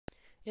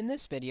In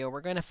this video,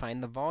 we're going to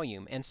find the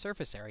volume and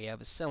surface area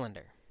of a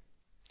cylinder.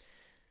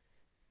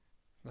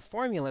 The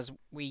formulas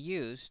we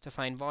use to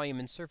find volume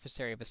and surface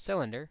area of a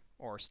cylinder,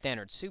 or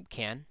standard soup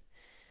can,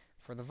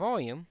 for the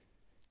volume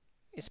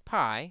is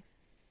pi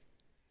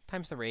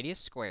times the radius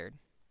squared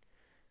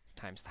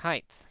times the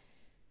height,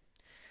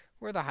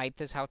 where the height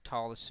is how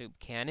tall the soup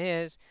can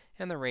is,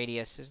 and the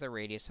radius is the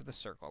radius of the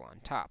circle on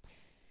top.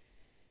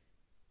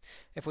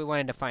 If we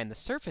wanted to find the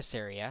surface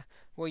area,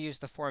 we'll use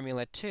the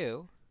formula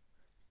 2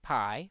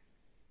 pi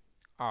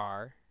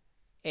r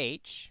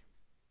h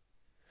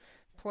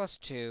plus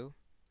 2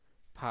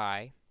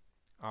 pi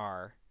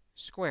r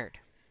squared.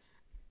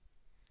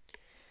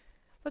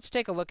 Let's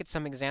take a look at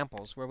some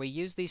examples where we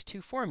use these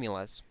two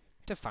formulas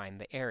to find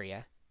the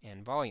area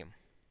and volume.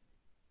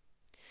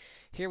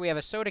 Here we have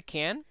a soda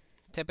can.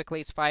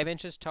 Typically, it's 5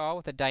 inches tall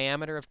with a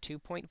diameter of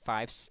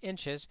 2.5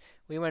 inches.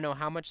 We want to know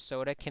how much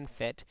soda can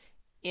fit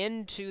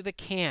into the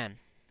can.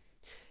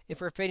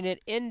 If we're fitting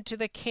it into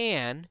the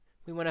can,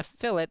 we want to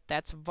fill it.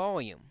 That's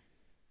volume,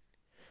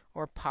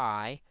 or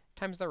pi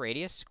times the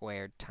radius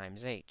squared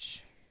times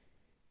h.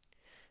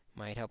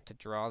 Might help to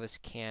draw this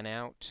can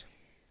out.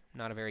 I'm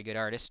not a very good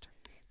artist.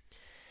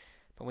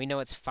 But we know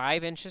it's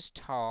 5 inches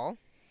tall.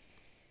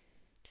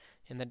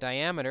 And the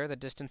diameter, the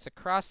distance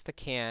across the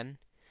can,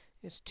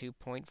 is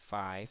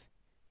 2.5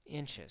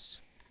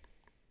 inches.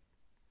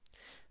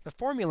 The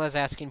formula is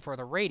asking for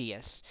the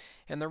radius.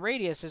 And the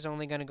radius is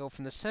only going to go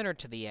from the center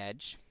to the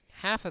edge,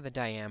 half of the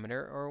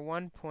diameter, or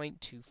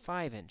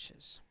 1.25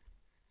 inches.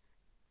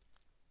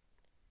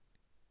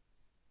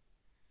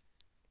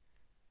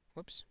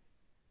 Whoops.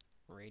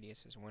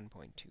 Radius is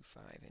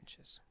 1.25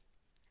 inches.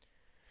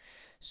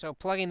 So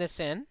plugging this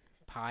in,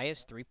 pi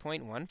is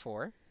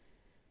 3.14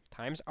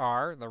 times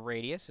r, the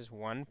radius is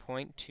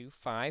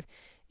 1.25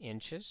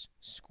 inches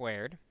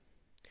squared,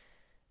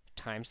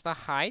 times the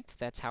height,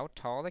 that's how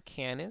tall the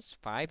can is,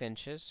 5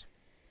 inches.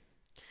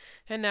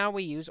 And now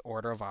we use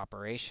order of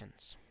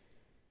operations.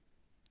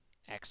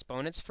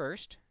 Exponents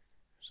first,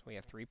 so we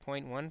have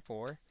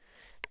 3.14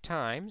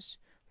 times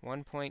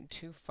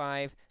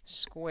 1.25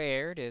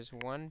 squared is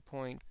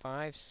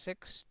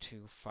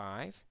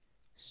 1.5625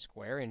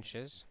 square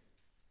inches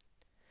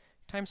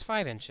times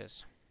 5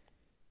 inches.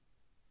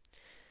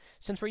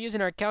 Since we're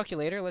using our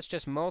calculator, let's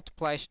just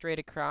multiply straight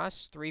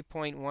across.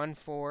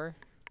 3.14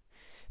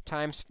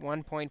 times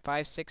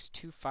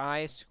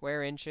 1.5625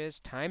 square inches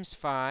times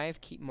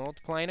 5. Keep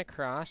multiplying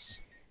across.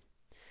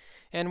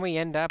 And we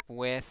end up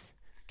with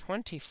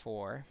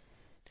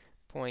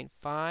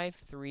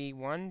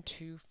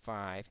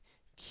 24.53125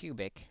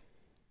 cubic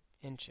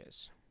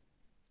inches,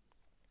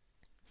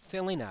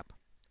 filling up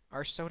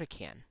our soda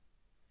can.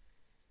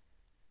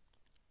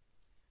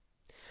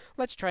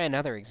 Let's try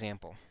another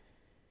example.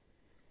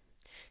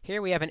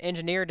 Here we have an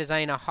engineer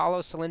designing a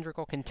hollow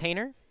cylindrical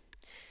container.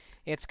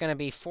 It's going to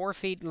be 4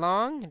 feet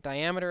long,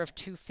 diameter of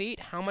 2 feet.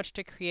 How much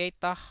to create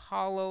the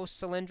hollow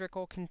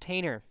cylindrical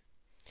container?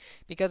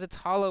 Because it's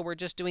hollow, we're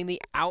just doing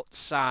the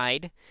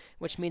outside,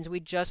 which means we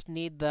just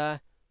need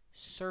the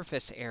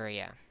surface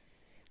area.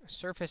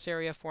 Surface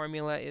area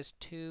formula is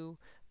 2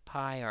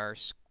 pi r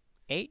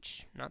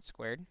h, not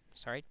squared,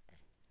 sorry.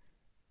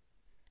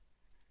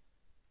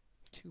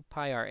 2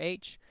 pi r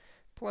h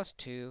plus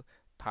 2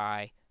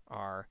 pi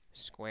r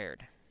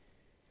squared.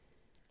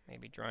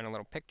 Maybe drawing a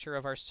little picture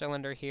of our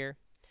cylinder here.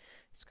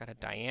 It's got a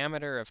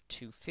diameter of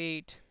 2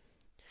 feet.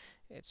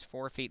 It's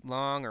 4 feet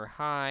long or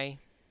high.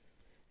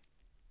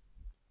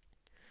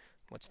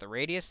 What's the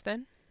radius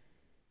then?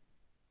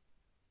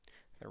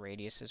 The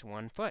radius is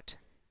 1 foot.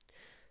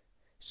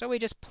 So we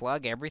just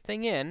plug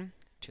everything in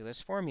to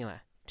this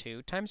formula.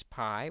 2 times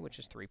pi, which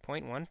is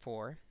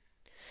 3.14,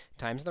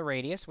 times the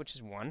radius, which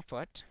is 1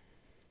 foot,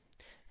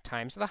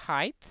 times the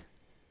height,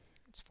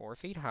 it's 4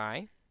 feet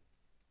high,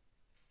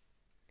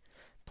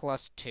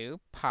 plus 2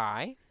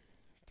 pi,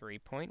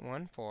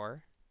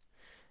 3.14,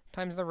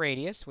 times the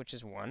radius, which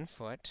is 1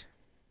 foot,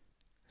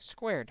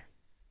 squared.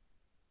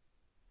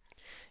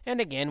 And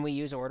again, we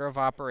use order of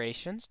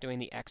operations, doing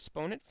the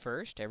exponent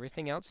first,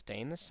 everything else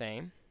staying the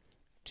same.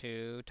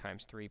 2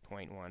 times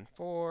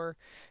 3.14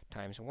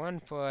 times 1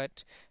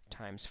 foot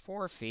times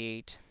 4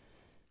 feet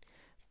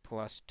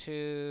plus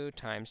 2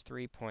 times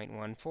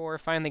 3.14.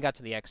 Finally got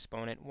to the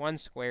exponent. 1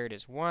 squared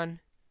is 1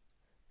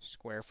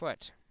 square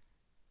foot.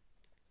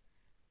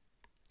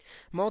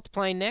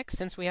 Multiplying next,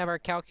 since we have our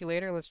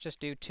calculator, let's just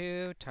do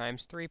 2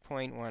 times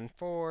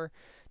 3.14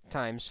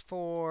 times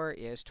 4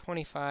 is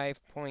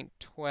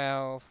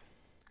 25.12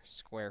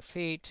 square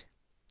feet.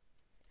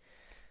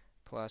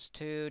 Plus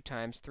 2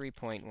 times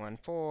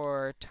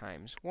 3.14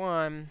 times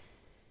 1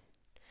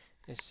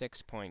 is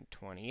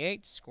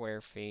 6.28 square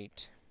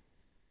feet.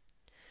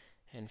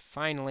 And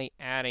finally,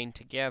 adding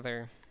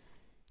together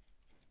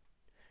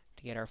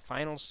to get our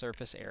final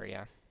surface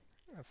area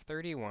of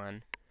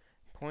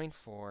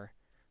 31.4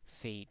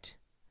 feet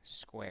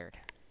squared.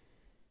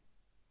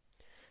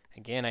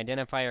 Again,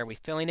 identify, are we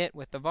filling it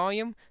with the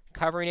volume,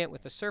 covering it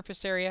with the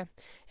surface area,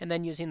 and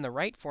then using the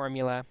right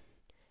formula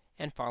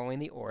and following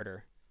the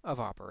order of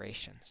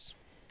operations.